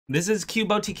This is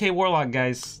Cubelock Warlock,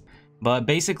 guys. But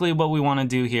basically what we want to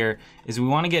do here is we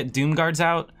want to get Doom Guards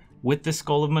out with the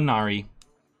Skull of Minari.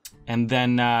 And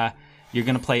then you're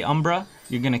going to play Umbra.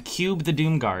 You're going to cube the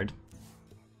Doom Guard.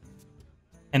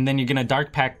 And then you're going to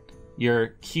Dark Pact your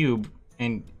cube.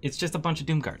 And it's just a bunch of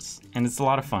Doom Guards. And it's a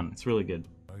lot of fun. It's really good.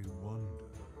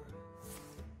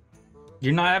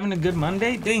 You're not having a good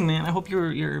Monday? Dang, man. I hope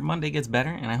your Monday gets better.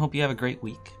 And I hope you have a great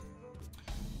week.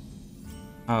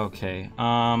 Okay.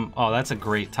 Oh, that's a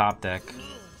great top deck.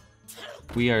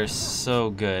 We are so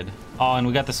good. Oh, and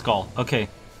we got the skull. Okay.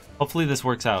 Hopefully this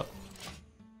works out.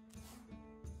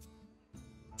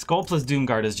 Skull plus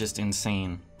Doomguard is just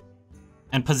insane.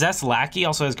 And Possessed Lackey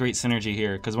also has great synergy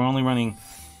here, because we're only running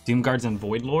Doomguards and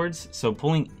Void Lords, so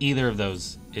pulling either of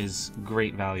those is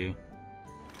great value.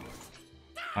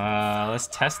 Let's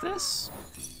test this.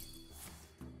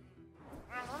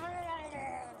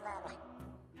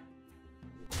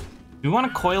 Do we want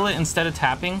to coil it instead of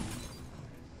tapping?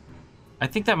 I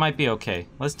think that might be okay.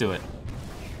 Let's do it.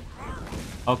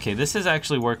 Okay, this is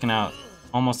actually working out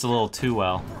almost a little too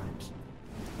well.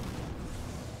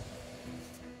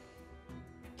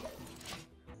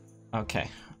 Okay.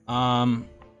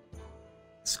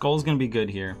 Skull's gonna be good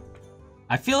here.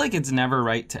 I feel like it's never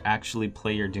right to actually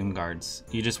play your Doom Guards.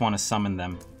 You just want to summon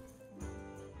them.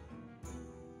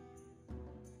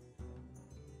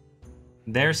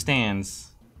 There stands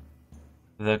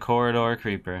the Corridor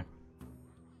Creeper.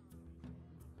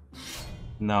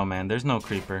 No, man, there's no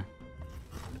Creeper.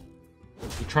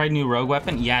 You tried new rogue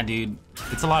weapon? Yeah, dude.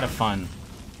 It's a lot of fun.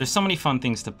 There's so many fun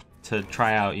things to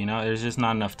try out, you know? There's just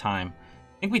not enough time.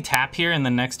 I think we tap here, and the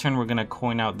next turn we're gonna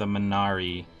coin out the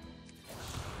Minari.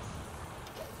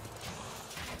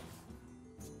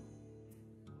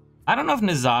 I don't know if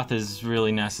N'Zoth is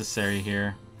really necessary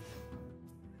here.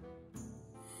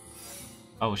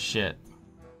 Oh, shit.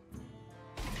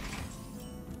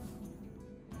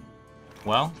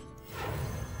 Well.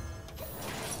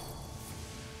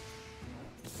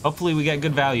 Hopefully we get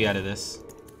good value out of this.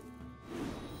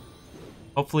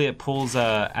 Hopefully it pulls,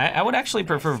 I would actually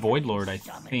prefer Void Lord, I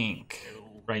think,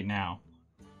 right now.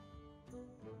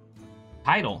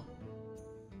 Title.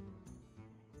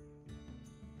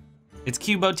 It's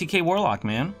Cubelock Warlock,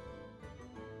 man.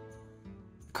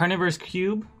 Carnivorous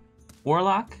Cube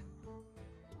Warlock.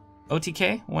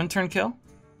 OTK, one turn kill.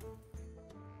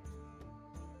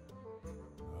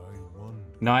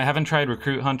 No, I haven't tried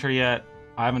Recruit Hunter yet.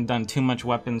 I haven't done too much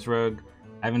Weapons Rogue.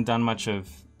 I haven't done much of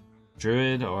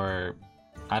Druid or,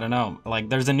 I don't know. Like,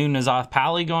 there's a new N'Zoth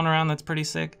Pally going around that's pretty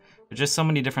sick. There's just so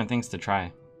many different things to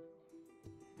try.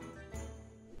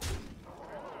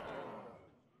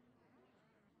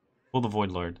 Pull the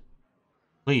Void Lord.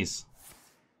 Please.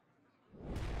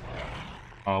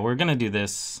 Oh, we're gonna do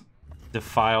this.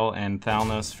 Defile and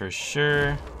Thalnos for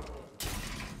sure.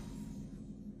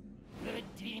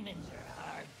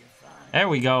 There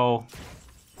we go.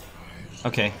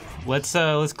 Okay, let's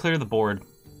clear the board.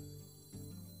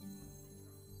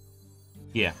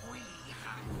 Yeah.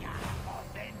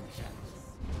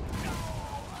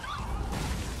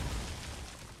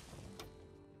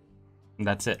 And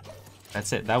that's it.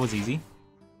 That's it. That was easy.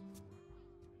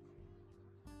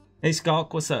 Hey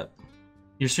Skulk, what's up?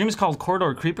 Your stream is called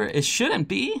Corridor Creeper? It shouldn't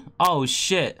be. Oh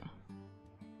shit.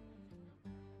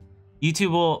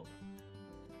 YouTube will...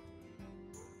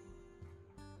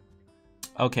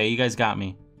 Okay, you guys got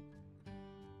me.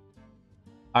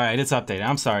 Alright, it's updated.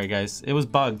 I'm sorry, guys. It was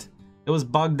bugged. It was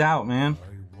bugged out, man.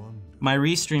 My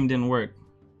restream didn't work.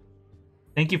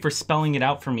 Thank you for spelling it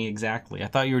out for me exactly. I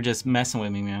thought you were just messing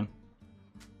with me, man.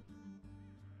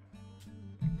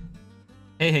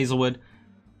 Hey, Hazelwood.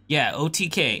 Yeah,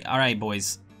 OTK. Alright,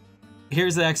 boys.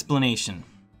 Here's the explanation.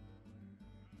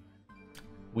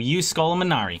 We use Skull of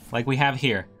Minari, like we have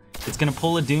here. It's gonna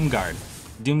pull a Doom Guard.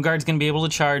 Doom Guard's gonna be able to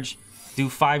charge, do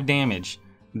 5 damage.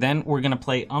 Then we're gonna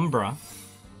play Umbra.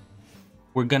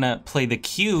 We're gonna play the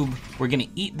Cube. We're gonna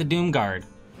eat the Doom Guard,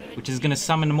 which is gonna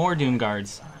summon more Doom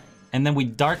Guards. And then we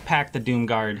Dark Pact the Doom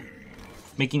Guard,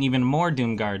 making even more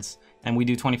Doom Guards, and we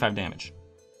do 25 damage.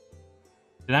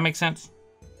 Did that make sense?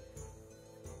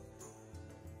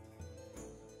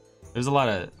 There's a lot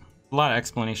of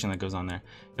explanation that goes on there.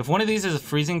 If one of these is a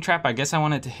freezing trap, I guess I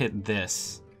want it to hit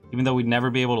this. Even though we'd never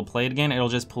be able to play it again, it'll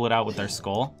just pull it out with our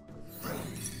skull.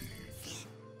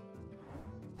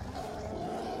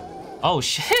 Oh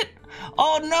shit!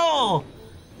 Oh no!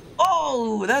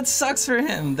 Oh, that sucks for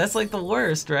him. That's like the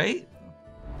worst, right?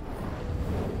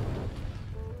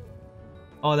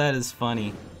 Oh, that is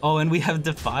funny. Oh, and we have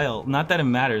Defile. Not that it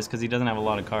matters, because he doesn't have a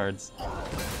lot of cards.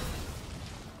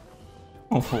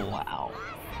 Oh, wow.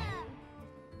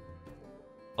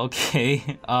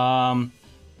 Okay,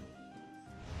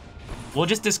 we'll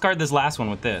just discard this last one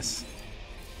with this.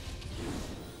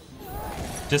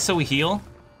 Just so we heal?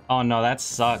 Oh no, that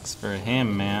sucks for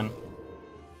him, man.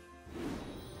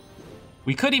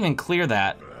 We could even clear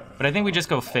that, but I think we just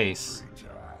go face.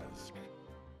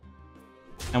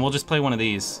 And we'll just play one of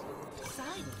these.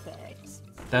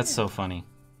 That's so funny.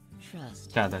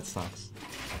 God, that sucks.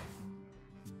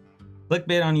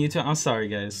 Clickbait on YouTube. I'm sorry,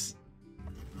 guys.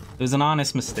 It was an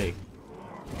honest mistake.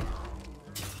 Do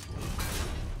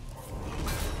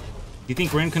you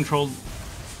think Rin-controlled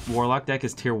Warlock deck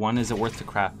is tier 1? Is it worth the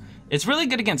crap? It's really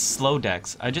good against slow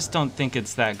decks. I just don't think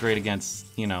it's that great against,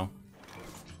 you know,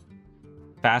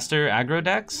 faster aggro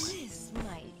decks.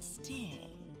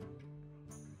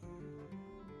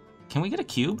 Can we get a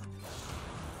cube?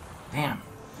 Damn.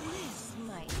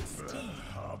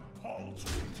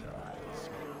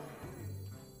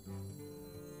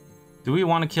 Do we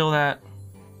want to kill that?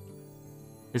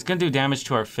 It's gonna do damage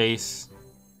to our face.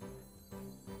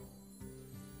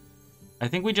 I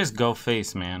think we just go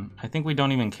face, man. I think we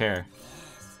don't even care.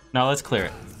 No, let's clear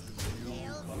it.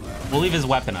 We'll leave his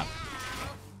weapon up.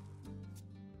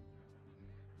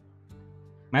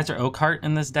 Master Oakheart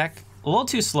in this deck? A little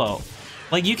too slow.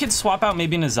 Like, you could swap out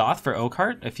maybe N'Zoth for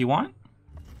Oakheart if you want.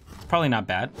 It's probably not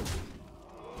bad.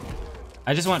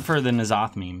 I just went for the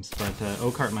N'Zoth memes, but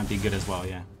Oakheart might be good as well,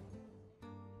 yeah.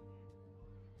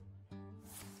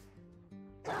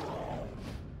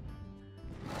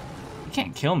 You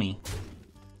can't kill me.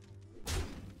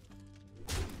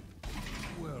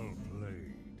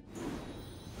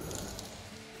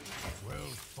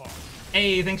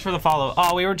 Hey, thanks for the follow.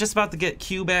 Oh, we were just about to get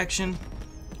cube action.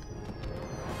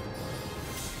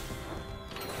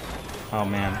 Oh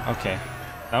man, okay.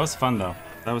 That was fun though.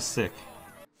 That was sick.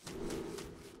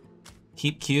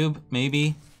 Keep cube,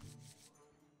 maybe.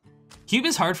 Cube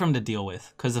is hard for him to deal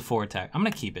with because of 4 attack. I'm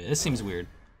gonna keep it. It seems weird.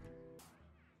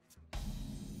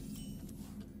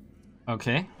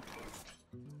 Okay.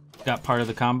 Got part of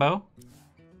the combo.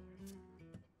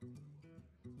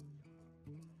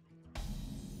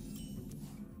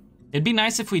 It'd be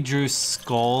nice if we drew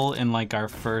Skull in like our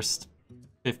first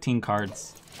 15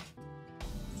 cards.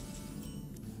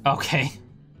 Okay.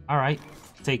 Alright.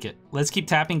 Take it. Let's keep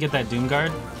tapping, get that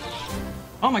Doomguard.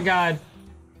 Oh my god.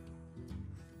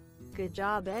 Good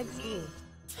job, XD.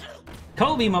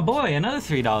 Kobe, my boy, another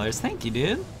 $3. Thank you,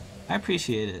 dude. I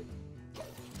appreciate it.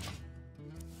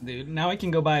 Dude, now I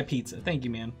can go buy a pizza. Thank you,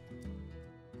 man.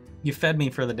 You fed me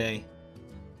for the day.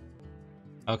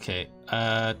 Okay,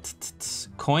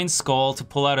 coin Skull to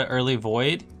pull out an early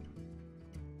Void.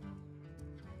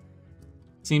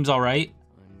 Seems alright.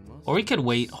 Or we could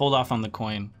wait, hold off on the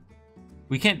coin.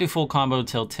 We can't do full combo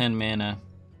till 10 mana.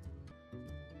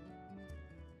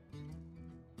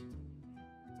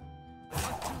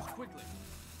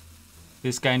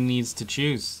 This guy needs to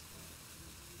choose.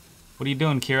 What are you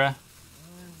doing, Kira?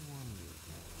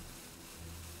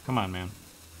 Come on, man.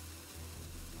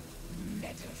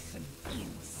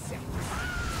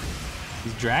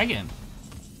 He's dragon.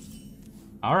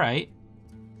 Alright.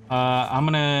 I'm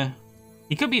gonna...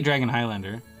 He could be a Dragon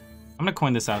Highlander. I'm gonna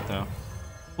coin this out, though.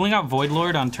 Pulling out Void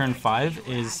Lord on turn 5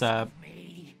 is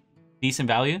decent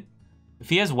value. If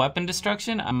he has weapon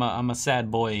destruction, I'm a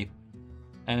sad boy.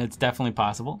 And it's definitely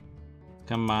possible.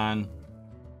 Come on.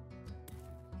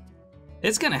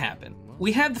 It's gonna happen.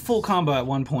 We had the full combo at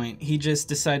one point. He just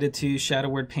decided to Shadow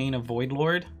Word Pain a Void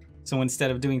Lord. So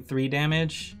instead of doing 3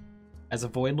 damage as a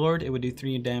Void Lord, it would do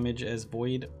 3 damage as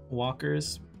Void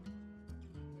Walkers.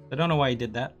 I don't know why he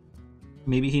did that.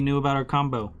 Maybe he knew about our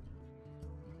combo.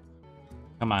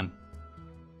 Come on.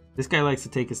 This guy likes to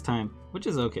take his time, which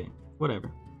is okay.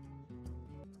 Whatever.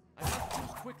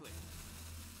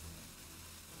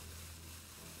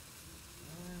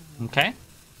 Okay.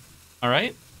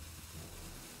 Alright.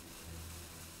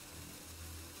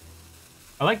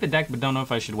 I like the deck, but don't know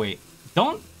if I should wait.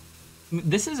 Don't...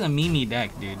 This is a Mimi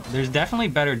deck, dude. There's definitely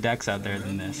better decks out there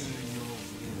than this.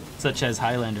 Such as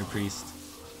Highlander Priest.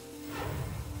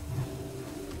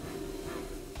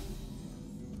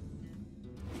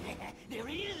 There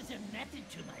is a method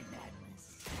to my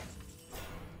madness.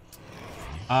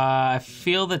 I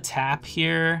feel the tap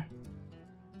here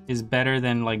is better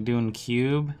than like doing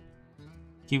cube.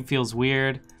 Cube feels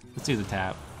weird. Let's do the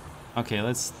tap. Okay,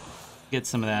 let's get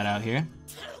some of that out here.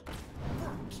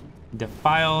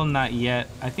 Defile, not yet.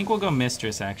 I think we'll go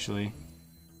Mistress, actually.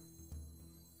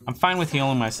 I'm fine with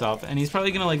healing myself, and he's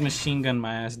probably gonna like machine gun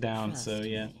my ass down, so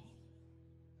yeah.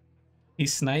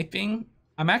 He's sniping?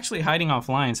 I'm actually hiding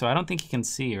offline, so I don't think he can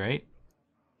see, right?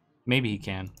 Maybe he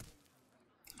can.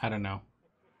 I don't know.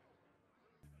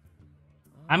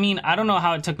 I mean, I don't know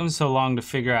how it took them so long to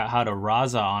figure out how to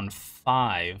Raza on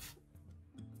 5.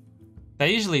 That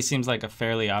usually seems like a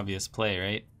fairly obvious play,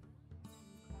 right?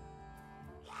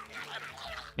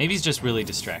 Maybe he's just really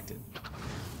distracted.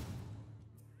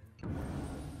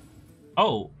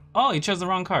 Oh, he chose the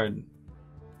wrong card.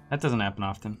 That doesn't happen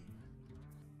often.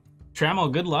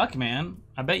 Tramo, good luck, man.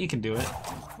 I bet you can do it.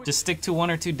 Just stick to 1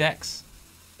 or 2 decks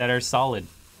that are solid.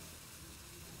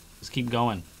 Just keep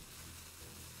going.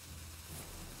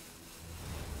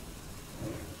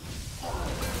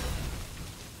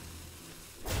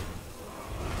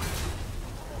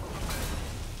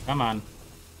 Come on.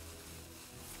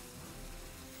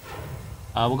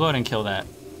 We'll go ahead and kill that.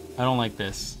 I don't like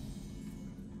this.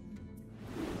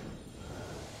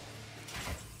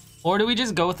 Or do we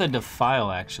just go with a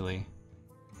Defile, actually?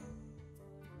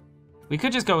 We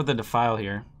could just go with the Defile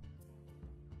here.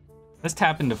 Let's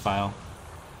tap in Defile.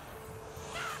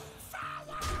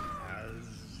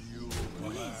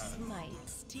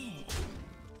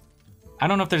 I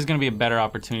don't know if there's going to be a better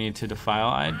opportunity to Defile.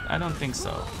 I don't think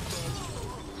so.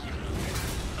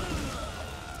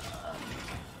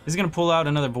 He's going to pull out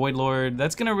another Void Lord.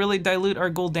 That's going to really dilute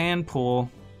our Gul'dan pool.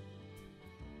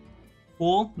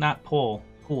 Pool? Not pull.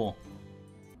 Pool.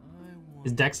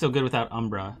 Is deck still good without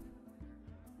Umbra?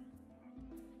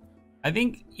 I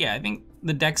think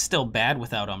the deck's still bad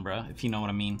without Umbra, if you know what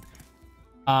I mean.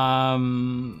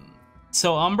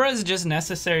 So Umbra is just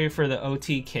necessary for the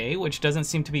OTK, which doesn't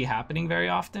seem to be happening very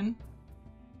often.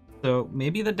 So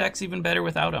maybe the deck's even better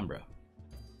without Umbra.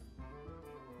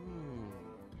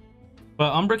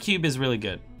 But Umbra Cube is really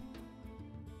good.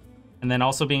 And then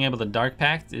also being able to Dark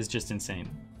Pact is just insane.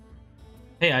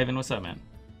 Hey Ivan, what's up, man?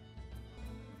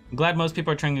 I'm glad most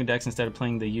people are trying new decks instead of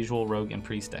playing the usual Rogue and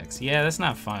Priest decks. Yeah, that's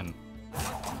not fun.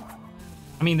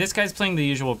 I mean, this guy's playing the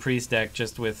usual Priest deck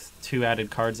just with 2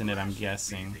 added cards in it, I'm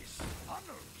guessing.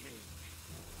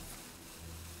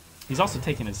 He's also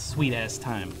taking his sweet-ass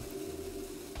time.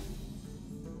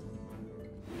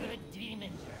 Good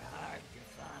demons are hard to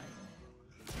find.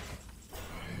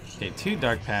 Okay, 2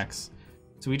 Dark Packs.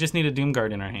 So we just need a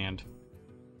Doomguard in our hand.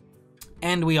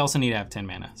 And we also need to have 10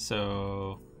 mana,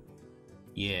 so...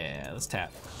 yeah, let's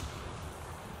tap.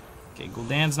 Okay,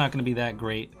 Gul'dan's not going to be that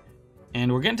great.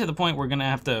 And we're getting to the point we're going to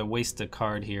have to waste a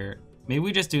card here. Maybe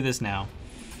we just do this now.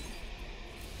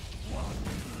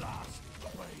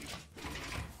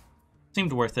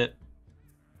 Seemed worth it.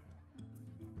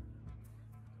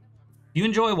 You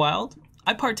enjoy Wild?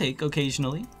 I partake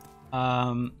occasionally.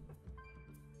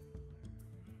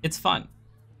 It's fun.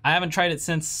 I haven't tried it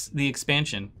since the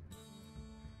expansion.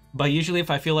 But usually if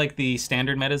I feel like the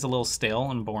standard meta is a little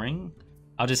stale and boring,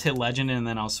 I'll just hit Legend and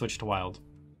then I'll switch to Wild.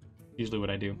 Usually what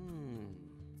I do.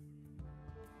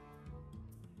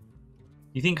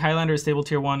 You think Highlander is stable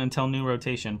tier 1 until new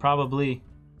rotation? Probably.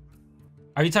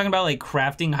 Are you talking about like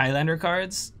crafting Highlander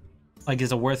cards? Like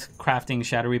is it worth crafting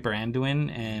Shadow Reaper Anduin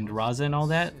and Raza and all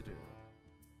that?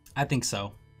 I think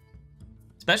so.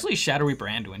 Especially Shadow Reaper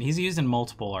Anduin. He's used in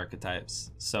multiple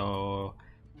archetypes. So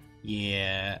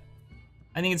yeah.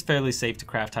 I think it's fairly safe to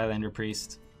craft Highlander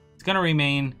Priest. It's gonna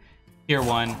remain tier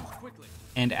 1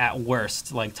 and at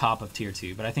worst like top of tier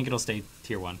 2, but I think it'll stay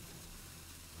tier 1.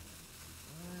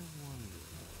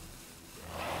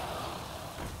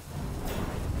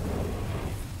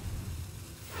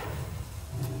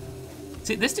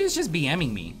 See, this dude's just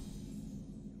BMing me.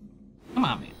 Come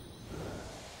on, man.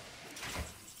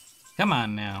 Come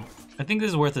on now. I think this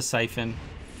is worth a Siphon.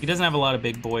 He doesn't have a lot of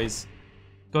big boys.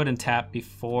 Go ahead and tap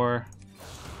before.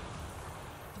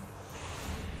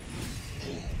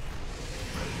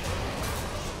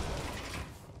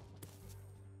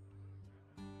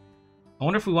 I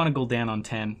wonder if we want to Gul'dan on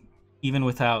 10, even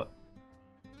without,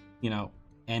 you know,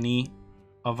 any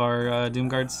of our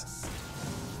Doomguards.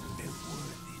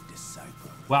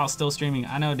 Wow, still streaming.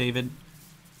 I know, David.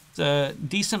 It's a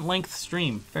decent length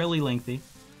stream, fairly lengthy.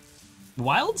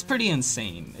 Wild's pretty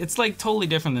insane. It's like totally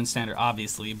different than standard,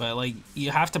 obviously, but like you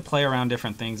have to play around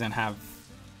different things and have.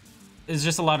 It's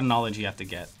just a lot of knowledge you have to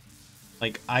get.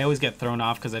 Like I always get thrown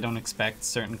off because I don't expect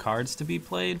certain cards to be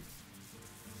played.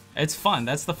 It's fun.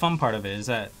 That's the fun part of it, is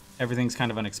that everything's kind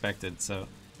of unexpected. So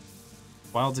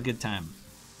Wild's a good time.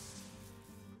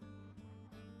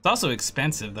 It's also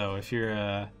expensive though if you're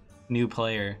a new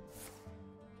player.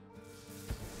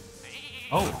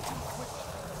 Oh,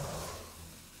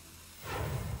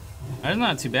 that's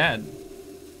not too bad.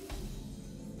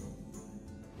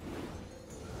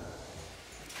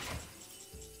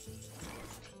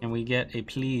 Can we get a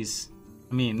please?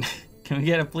 I mean, can we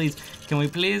get a please? Can we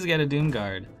please get a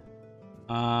Doomguard?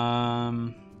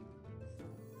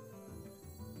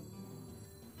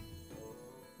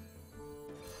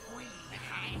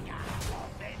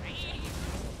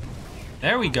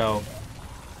 There we go.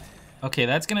 Okay,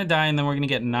 that's gonna die, and then we're gonna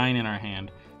get 9 in our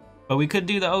hand. But we could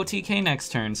do the OTK next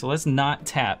turn, so let's not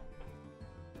tap.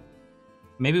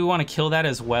 Maybe we want to kill that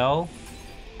as well.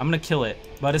 I'm gonna kill it,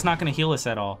 but it's not gonna heal us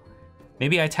at all.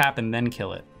 Maybe I tap and then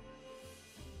kill it.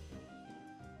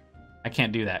 I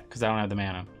can't do that because I don't have the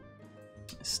mana.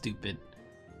 Stupid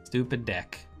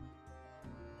deck.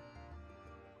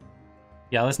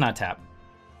 Yeah, let's not tap.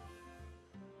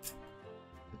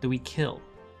 What do we kill?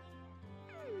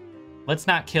 Let's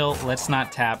not kill, let's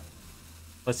not tap.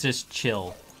 Let's just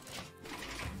chill.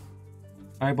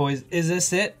 All right, boys, is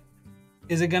this it?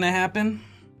 Is it gonna happen?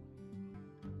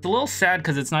 It's a little sad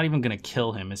because it's not even gonna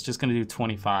kill him. It's just gonna do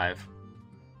 25.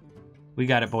 We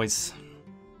got it, boys.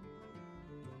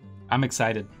 I'm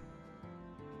excited.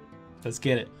 Let's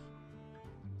get it.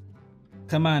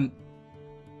 Come on.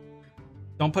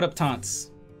 Don't put up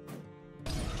taunts.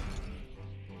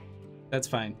 That's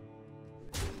fine.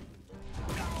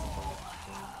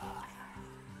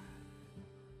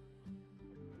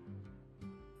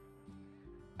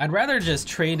 I'd rather just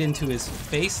trade into his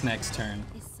face next turn.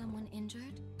 Is someone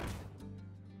injured?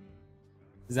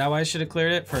 Is that why I should have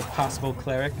cleared it? For a possible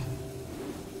cleric?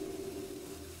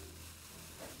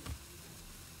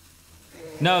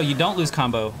 No, you don't lose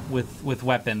combo with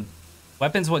weapon.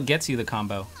 Weapon's what gets you the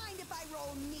combo.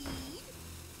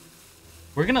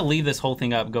 We're gonna leave this whole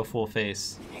thing up, go full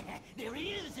face.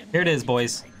 Here it is,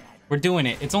 boys. We're doing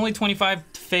it. It's only 25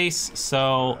 to face,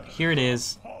 so here it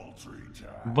is.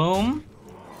 Boom.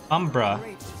 Umbra.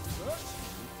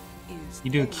 You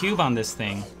do a cube on this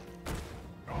thing.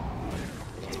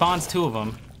 Spawns 2 of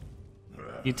them.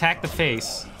 You attack the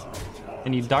face,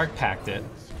 and you dark pact it.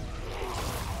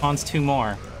 Spawns 2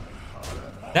 more.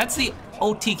 That's the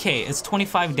OTK. It's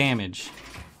 25 damage.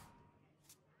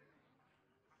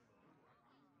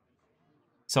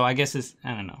 So I guess it's,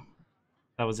 I don't know.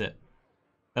 That was it.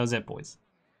 That was it, boys.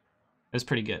 It was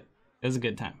pretty good. It was a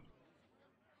good time.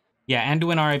 Yeah,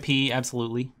 Anduin RIP,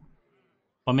 absolutely.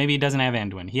 Well, maybe he doesn't have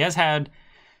Anduin. He has had a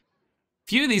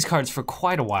few of these cards for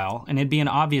quite a while, and it'd be an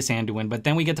obvious Anduin, but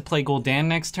then we get to play Gul'dan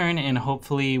next turn, and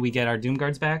hopefully we get our Doom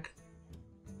Guards back.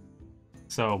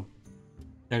 So,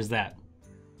 there's that.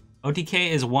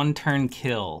 OTK is 1 turn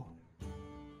kill.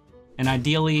 And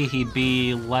ideally, he'd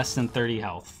be less than 30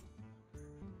 health.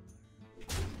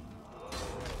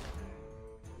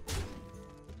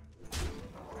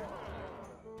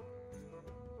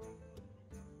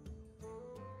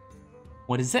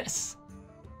 What is this?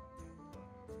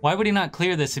 Why would he not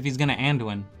clear this if he's gonna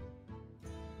Anduin?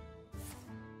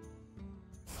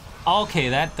 Okay,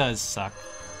 that does suck.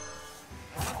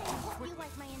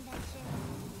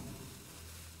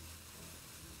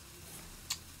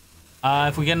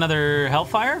 If we get another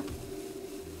Hellfire?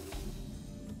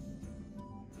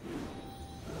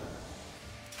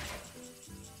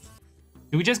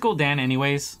 Do we just Gul'dan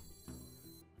anyways?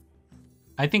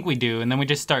 I think we do, and then we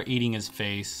just start eating his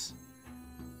face.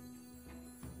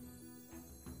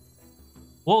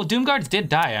 Well, Doomguards did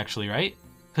die, actually, right?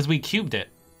 Because we cubed it.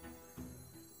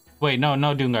 Wait, no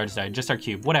Doomguards died. Just our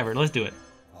cube. Whatever, let's do it.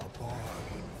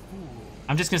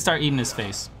 I'm just gonna start eating his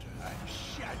face.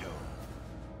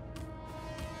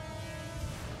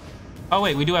 Oh,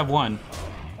 wait, we do have 1.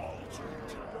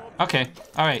 Okay,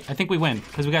 alright. I think we win,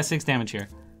 because we got 6 damage here.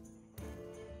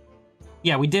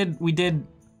 Yeah, we did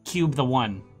cube the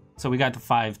 1, so we got the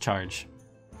 5 charge.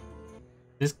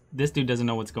 This dude doesn't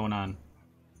know what's going on.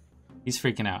 He's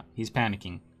freaking out. He's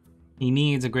panicking. He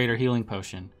needs a greater healing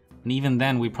potion. And even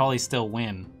then, we probably still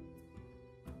win.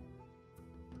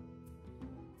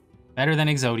 Better than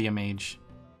Exodia Mage.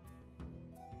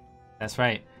 That's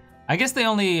right. I guess the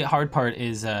only hard part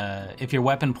is if your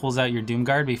weapon pulls out your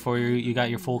Doomguard before you got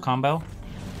your full combo.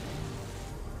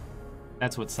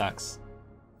 That's what sucks.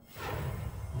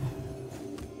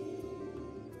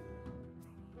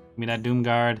 Give me that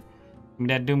Doomguard. Give me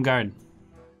that Doomguard.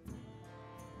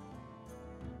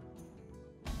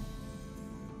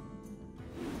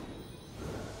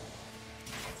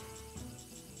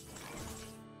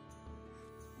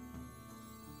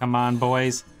 Come on,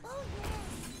 boys.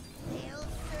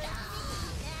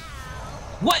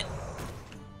 What?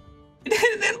 It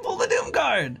didn't pull the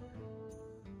Doomguard.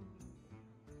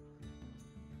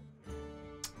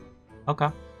 Okay.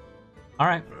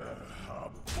 Alright.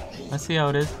 Let's see how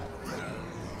it is.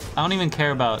 I don't even care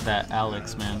about that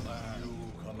Alex, man.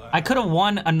 I could have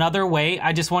won another way.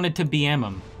 I just wanted to BM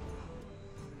him.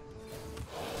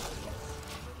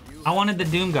 I wanted the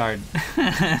Doomguard.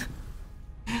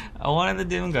 I wanted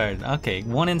the Doomguard. Okay,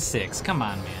 1 in 6. Come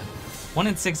on, man. 1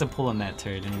 in 6 of pulling that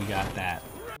turd, and we got that.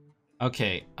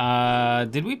 Okay,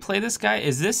 did we play this guy?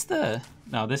 Is this the...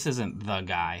 No, this isn't the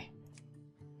guy.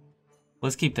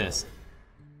 Let's keep this.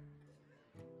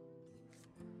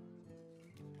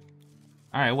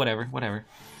 Alright, whatever, whatever.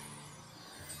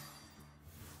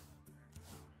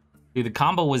 Dude, the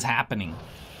combo was happening.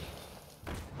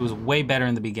 It was way better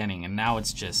in the beginning, and now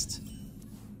it's just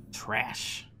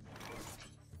trash.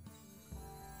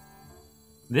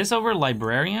 This over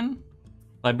Librarian?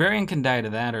 Librarian can die to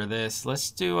that or this.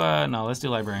 Let's do, no, let's do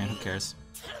Librarian, who cares?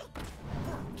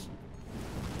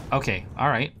 Okay,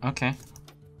 alright, okay.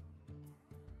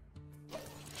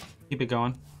 Keep it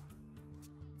going.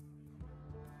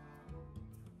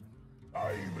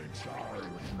 I'm in charge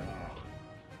now.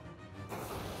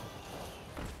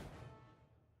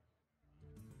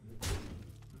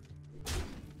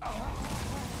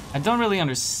 I don't really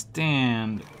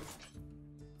understand.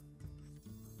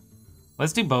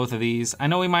 Let's do both of these. I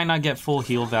know we might not get full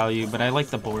heal value, but I like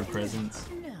the board presence.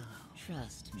 No,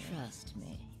 trust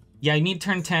me. Yeah, I need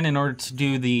turn 10 in order to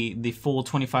do the full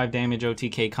 25 damage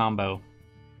OTK combo.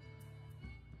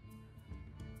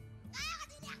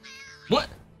 What?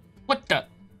 What the?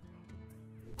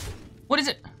 What is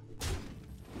it?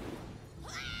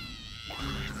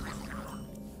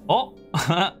 Oh,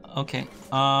 okay.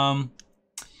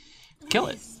 Kill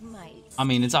it. I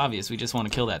mean, it's obvious. We just want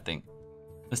to kill that thing.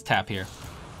 Let's tap here.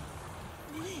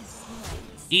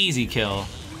 Easy kill.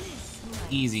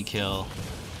 Easy kill.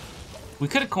 We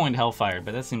could have coined Hellfire,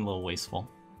 but that seemed a little wasteful.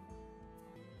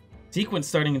 Sequence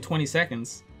starting in 20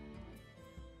 seconds.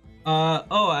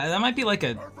 Oh, that might be like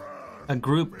a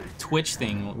group Twitch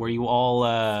thing where you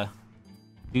all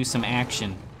do some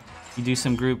action. You do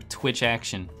some group Twitch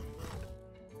action.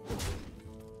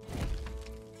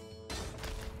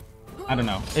 I don't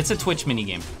know. It's a Twitch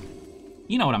minigame.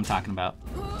 You know what I'm talking about.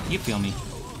 You feel me.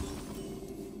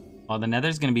 Oh, the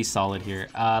Nether's gonna be solid here.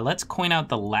 Let's coin out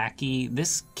the Lackey.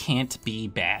 This can't be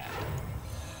bad.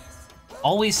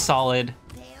 Always solid.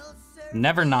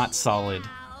 Never not solid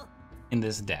in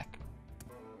this deck.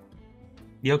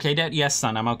 You okay, Dad? Yes,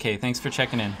 son, I'm okay. Thanks for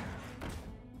checking in.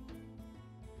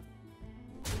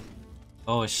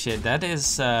 Oh, shit. That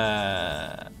is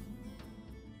that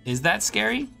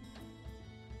scary?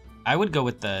 I would go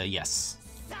with the yes.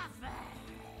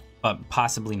 But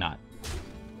possibly not.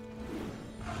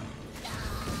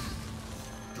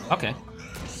 Okay.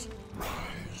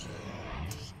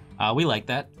 We like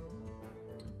that.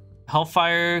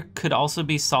 Hellfire could also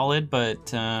be solid,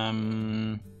 but I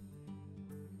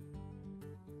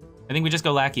think we just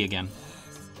go Lackey again.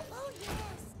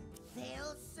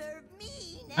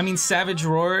 I mean, Savage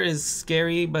Roar is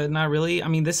scary, but not really. I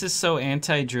mean, this is so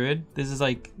anti-Druid. This is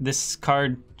like, this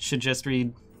card should just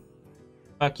read,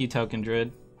 fuck you, token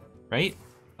Druid, right?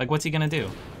 Like, what's he gonna do?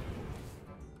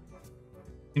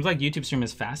 Seems like YouTube stream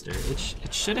is faster.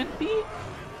 It shouldn't be.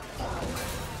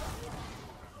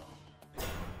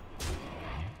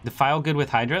 Defile good with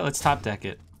Hydra? Let's top deck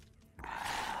it.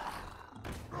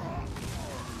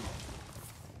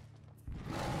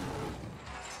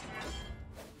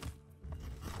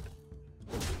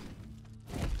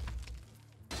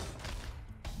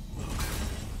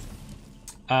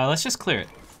 Let's just clear it.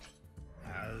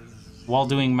 While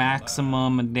doing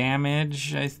maximum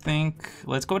damage, I think.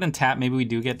 Let's go ahead and tap. Maybe we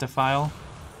do get Defile.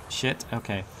 Shit,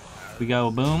 okay. We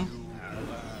go boom.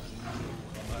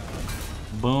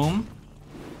 Boom.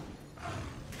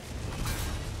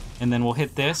 And then we'll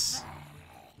hit this.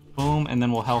 Boom, and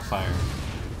then we'll Hellfire.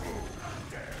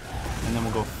 And then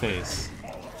we'll go face.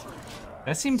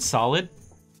 That seemed solid.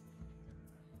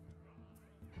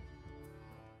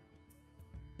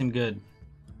 Seemed good.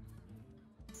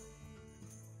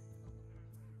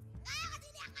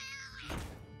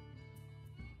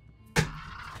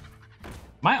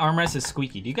 My armrest is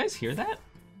squeaky. Do you guys hear that?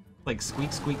 Like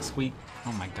squeak, squeak, squeak.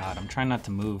 Oh my god, I'm trying not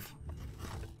to move.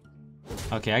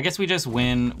 Okay, I guess we just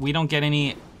win. We don't get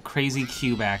any crazy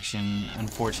cube action,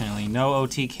 unfortunately. No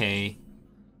OTK.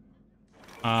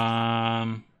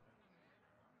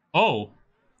 Oh,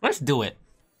 let's do it.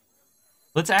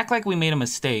 Let's act like we made a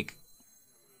mistake.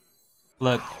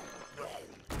 Look.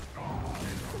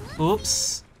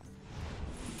 Oops.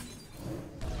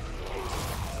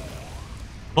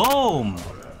 Boom!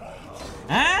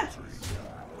 Huh?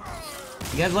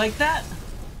 You guys like that?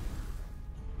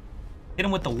 Hit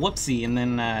him with the whoopsie and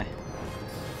then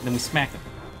we smack him.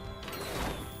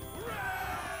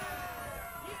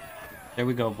 There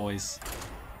we go, boys.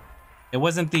 It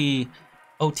wasn't the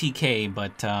OTK,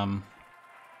 but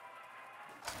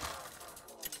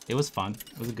it was fun.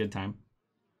 It was a good time.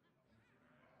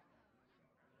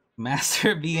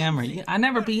 Master BMer. I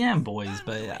never BM, boys,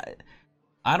 but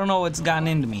I don't know what's gotten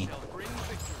into me.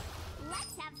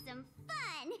 Let's have some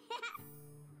fun.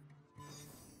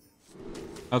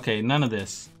 Okay, none of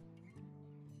this.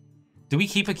 Do we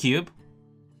keep a cube?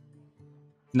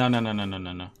 No.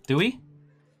 Do we?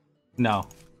 No.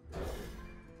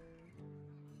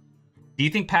 Do you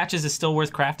think Patches is still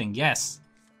worth crafting? Yes.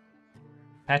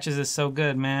 Patches is so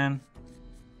good, man.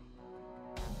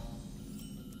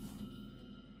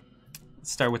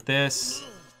 Let's start with this.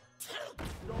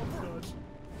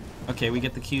 Okay, we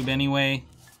get the cube anyway.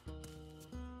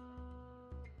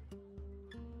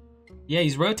 Yeah,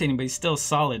 he's rotating, but he's still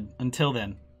solid until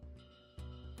then.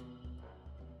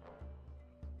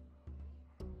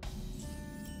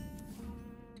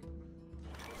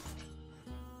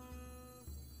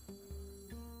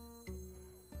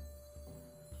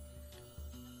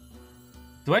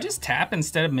 Do I just tap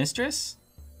instead of Mistress?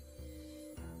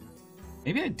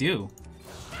 Maybe I do.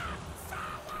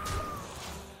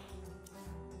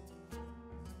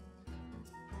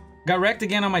 Got wrecked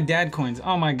again on my dad coins.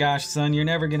 Oh my gosh, son, you're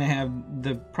never gonna have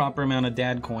the proper amount of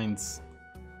dad coins.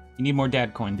 You need more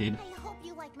dad coin, dude. I hope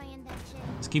you like my invention.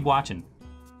 Just keep watching.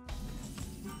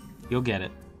 You'll get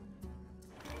it.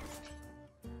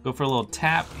 Go for a little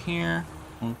tap here.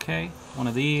 Okay, one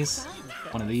of these,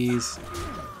 one of these.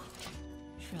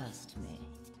 Trust me.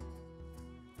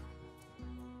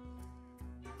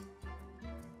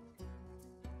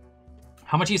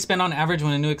 How much do you spend on average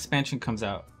when a new expansion comes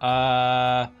out?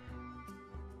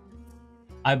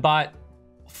 I bought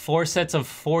 4 sets of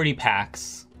 40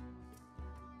 packs.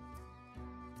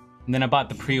 And then I bought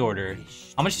the pre-order.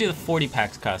 How much do the 40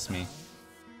 packs cost me?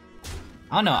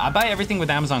 I don't know. I buy everything with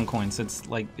Amazon coins. So it's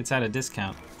like, it's at a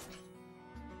discount.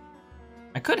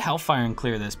 I could Hellfire and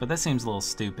clear this, but that seems a little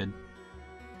stupid.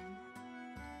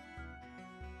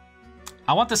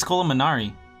 I want the Skull of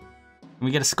Minari. Can we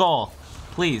get a skull?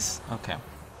 Please. Okay.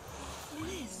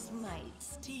 This might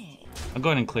sting. I'll go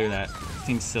ahead and clear that.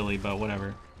 Seems silly, but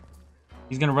whatever.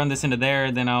 He's gonna run this into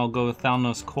there, then I'll go with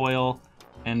Thalnos Coil,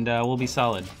 and we'll be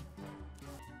solid.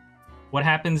 What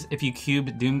happens if you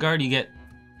cube Doomguard? You get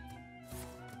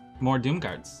more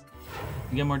Doomguards.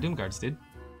 You get more Doomguards, dude.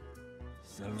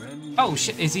 Oh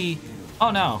shit, is he?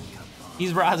 Oh no.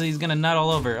 He's Raza, he's gonna nut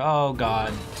all over. Oh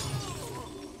god.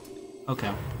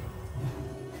 Okay.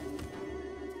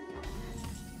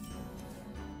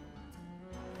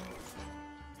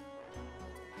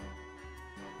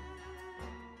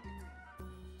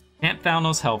 Can't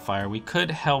Thalnos Hellfire. We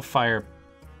could Hellfire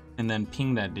and then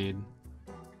ping that dude.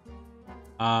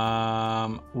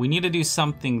 We need to do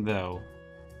something though.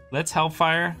 Let's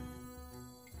Hellfire.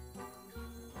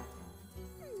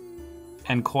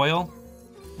 And coil.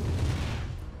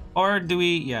 Or do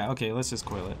we, yeah, okay, let's just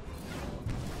coil it.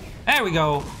 There we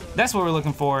go. That's what we're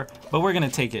looking for, but we're gonna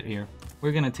take it here.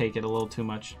 We're gonna take it a little too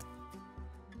much.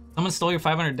 Someone stole your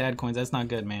 500 dad coins. That's not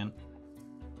good, man.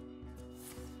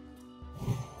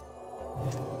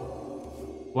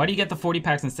 Why do you get the 40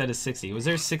 packs instead of 60? Was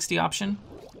there a 60 option?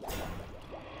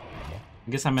 I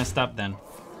guess I messed up then.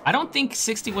 I don't think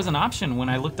 60 was an option when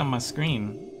I looked on my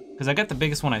screen, because I got the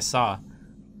biggest one I saw.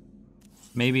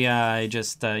 Maybe I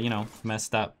just, you know,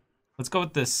 messed up. Let's go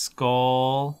with the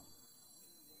skull.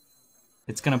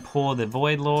 It's gonna pull the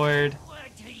Void Lord.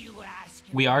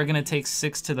 We are gonna take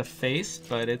 6 to the face,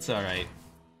 but it's alright.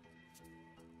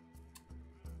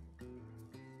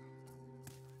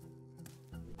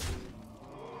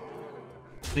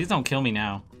 Please don't kill me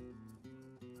now.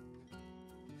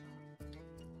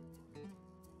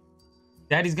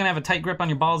 Daddy's gonna have a tight grip on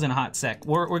your balls in a hot sec.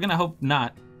 We're gonna hope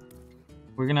not.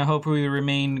 We're gonna hope we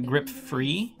remain grip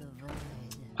free.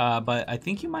 But I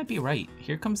think you might be right.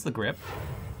 Here comes the grip.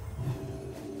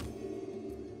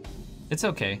 It's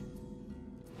okay.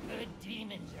 Good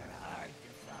demons are hard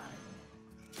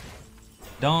to find.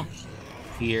 Don't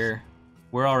fear.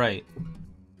 We're alright.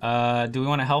 Do we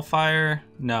want to Hellfire?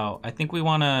 No, I think we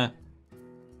want to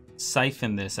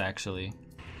siphon this, actually.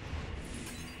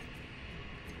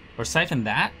 Or siphon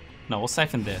that? No, we'll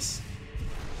siphon this.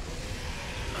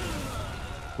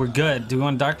 We're good. Do we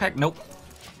want Dark Pact? Nope.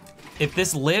 If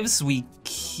this lives, we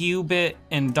cube it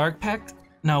and Dark Pact?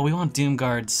 No, we want Doom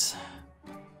Guards.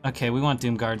 Okay, we want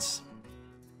Doom Guards.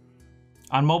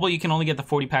 On mobile, you can only get the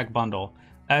 40 pack bundle.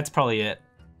 That's probably it.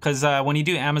 Because when you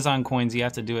do Amazon coins, you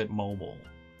have to do it mobile.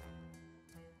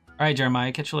 All right,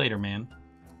 Jeremiah, catch you later, man.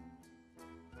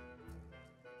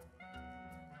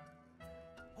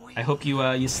 I hope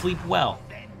you sleep well.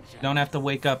 Don't have to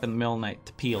wake up in the middle of the night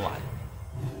to pee a lot.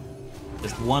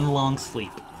 Just one long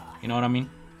sleep. You know what I mean?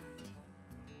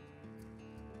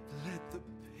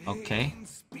 Okay.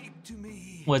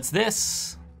 What's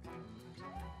this?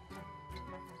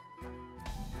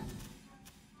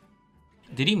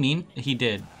 Did he mean? He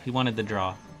did. He wanted the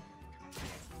draw.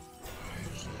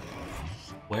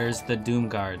 Where's the Doom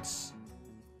Guards?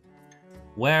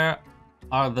 Where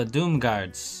are the Doom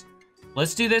Guards.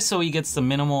 Let's do this so he gets the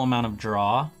minimal amount of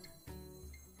draw.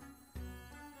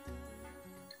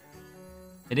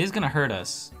 It is gonna hurt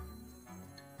us.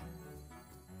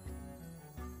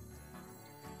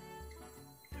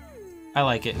 I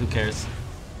like it, who cares?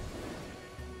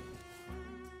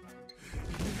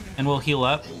 And we'll heal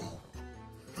up.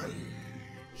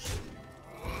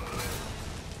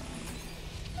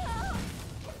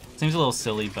 Seems a little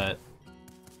silly, but...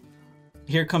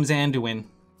 Here comes Anduin.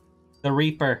 The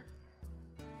Reaper.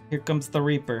 Here comes the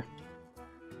Reaper.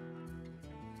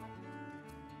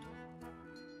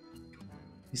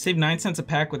 You save 9 cents a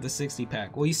pack with the 60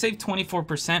 pack. Well, you save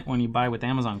 24% when you buy with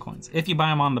Amazon coins. If you buy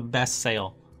them on the best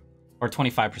sale. Or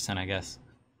 25%, I guess.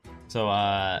 So,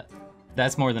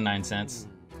 that's more than 9 cents.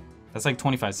 That's like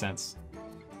 25 cents.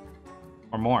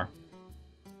 Or more.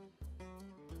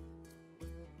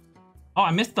 Oh,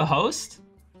 I missed the host?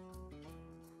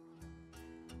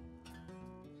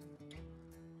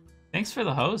 Thanks for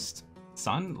the host,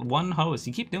 son. One host.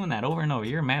 You keep doing that over and over.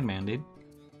 You're a madman, dude.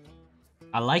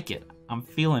 I like it. I'm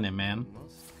feeling it, man.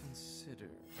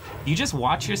 You just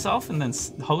watch yourself and then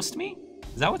host me?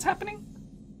 Is that what's happening?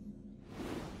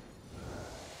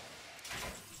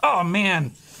 Oh,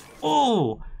 man.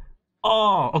 Oh.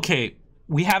 Oh, okay.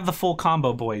 We have the full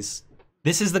combo, boys.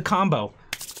 This is the combo.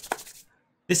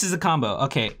 This is the combo.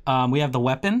 Okay, we have the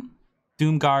weapon.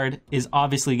 Doomguard is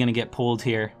obviously going to get pulled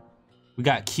here. We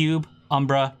got Cube,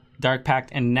 Umbra, Dark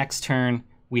Pact, and next turn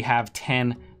we have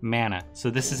 10 mana. So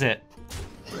this is it.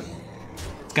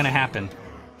 It's going to happen.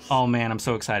 Oh, man, I'm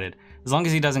so excited. As long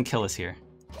as he doesn't kill us here.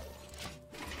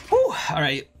 Whew, all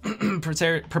right.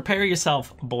 Prepare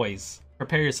yourself, boys.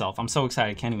 Prepare yourself. I'm so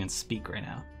excited. I can't even speak right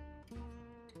now.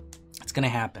 It's going to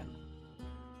happen.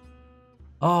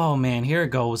 Oh man, here it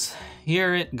goes.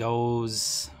 Here it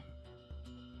goes.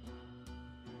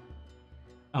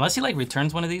 Unless he like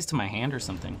returns one of these to my hand or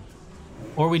something.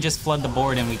 Or we just flood the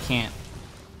board and we can't.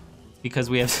 Because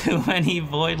we have too many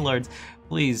Void Lords.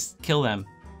 Please, kill them.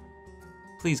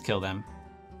 Please kill them.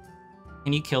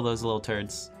 Can you kill those little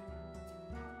turds?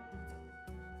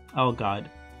 Oh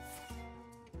god.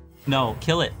 No,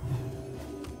 kill it.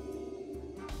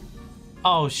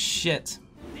 Oh shit.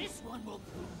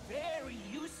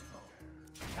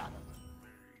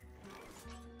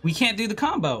 We can't do the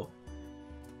combo.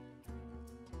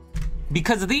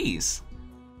 Because of these.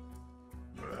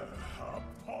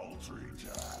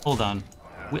 Hold on.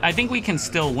 I think we can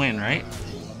still win, right?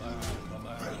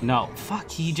 No.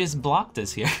 Fuck, he just blocked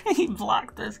us here. He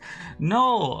blocked us.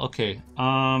 No. Okay.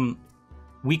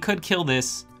 We could kill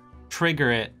this,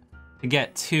 trigger it to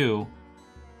get 2.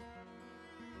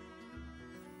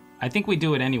 I think we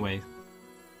do it anyway.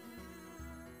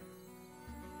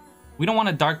 We don't want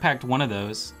to Dark Pact one of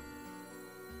those.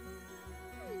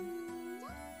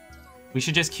 We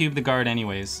should just cube the guard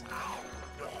anyways.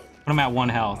 Put him at 1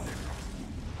 health.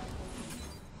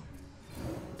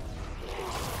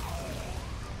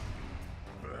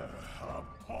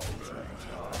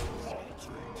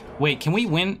 Wait, can we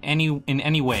win in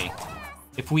any way?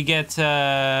 If we get,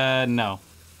 no.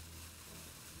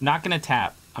 Not gonna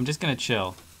tap. I'm just gonna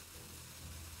chill.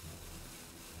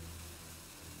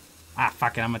 Ah,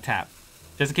 fuck it, I'm gonna tap.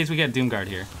 Just in case we get Doomguard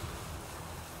here.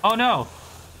 Oh no!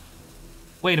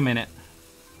 Wait a minute.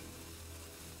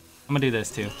 I'm gonna do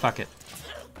this too, fuck it.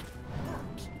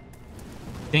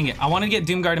 Dang it, I want to get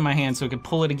Doomguard in my hand so I can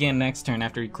pull it again next turn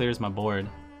after he clears my board.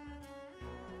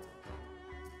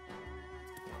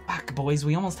 Fuck, boys,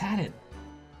 we almost had it.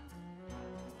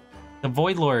 The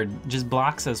Void Lord just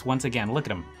blocks us once again, look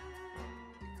at him.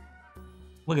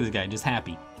 Look at this guy, just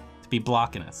happy to be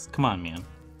blocking us. Come on, man.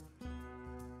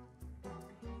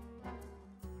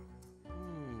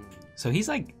 So he's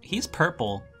like, he's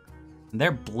purple.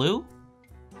 They're blue?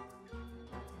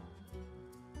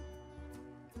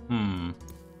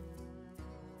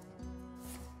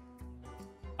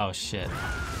 Oh shit.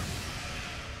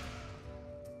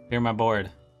 Clear my board.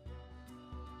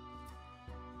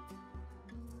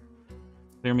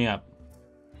 Clear me up.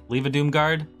 Leave a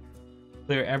Doomguard.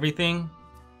 Clear everything.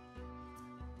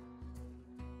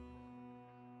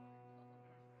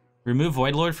 Remove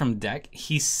Voidlord from deck.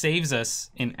 He saves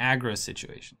us in aggro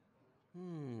situation.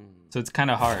 So it's kind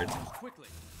of hard.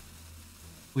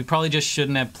 We probably just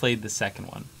shouldn't have played the second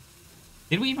one.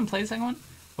 Did we even play the second one?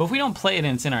 Well, if we don't play it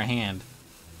and it's in our hand,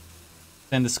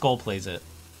 then the skull plays it,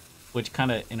 which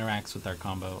kind of interacts with our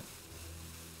combo.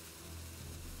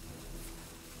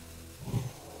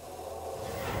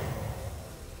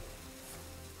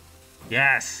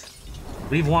 Yes!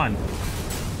 Leave 1.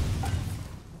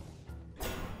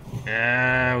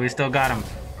 Yeah, we still got him.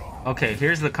 Okay,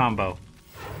 here's the combo.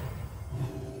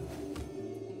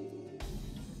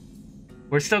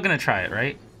 We're still gonna try it,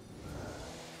 right?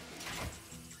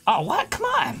 Oh, what? Come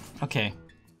on! Okay.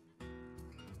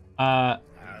 As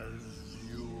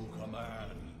you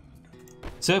command.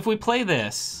 So if we play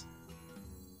this...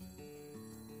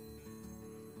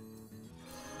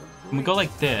 and we go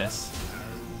like this...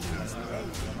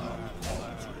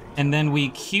 and then we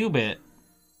cube it,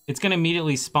 it's gonna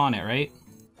immediately spawn it, right?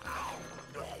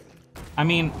 I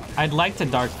mean, I'd like to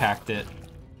Dark Pact it.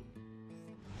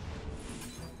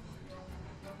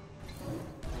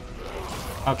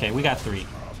 Okay, we got 3.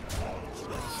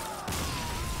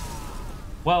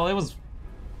 Well, it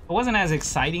wasn't as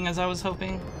exciting as I was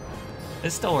hoping.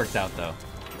 It still worked out though.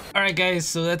 Alright guys,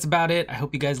 so that's about it. I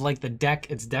hope you guys like the deck.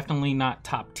 It's definitely not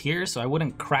top tier, so I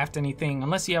wouldn't craft anything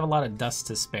unless you have a lot of dust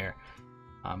to spare.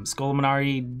 Skull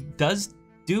Minari does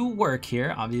do work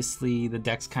here. Obviously, the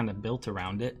deck's kind of built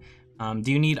around it.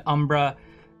 Do you need Umbra?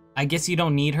 I guess you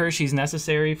don't need her. She's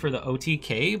necessary for the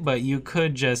OTK, but you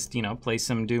could just, you know, play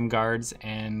some Doom Guards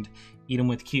and eat them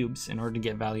with cubes in order to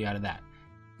get value out of that.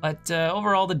 But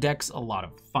overall, the deck's a lot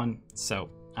of fun. So,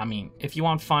 I mean, if you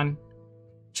want fun,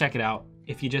 check it out.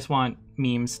 If you just want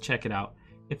memes, check it out.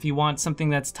 If you want something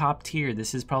that's top tier,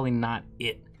 this is probably not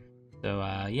it.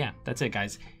 So, yeah, that's it,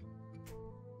 guys.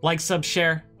 Like, sub,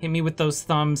 share. Hit me with those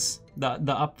thumbs,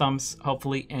 the up thumbs,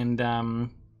 hopefully. And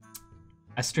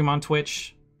I stream on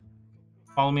Twitch.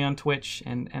 Follow me on Twitch,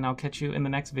 and I'll catch you in the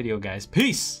next video, guys.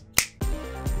 Peace!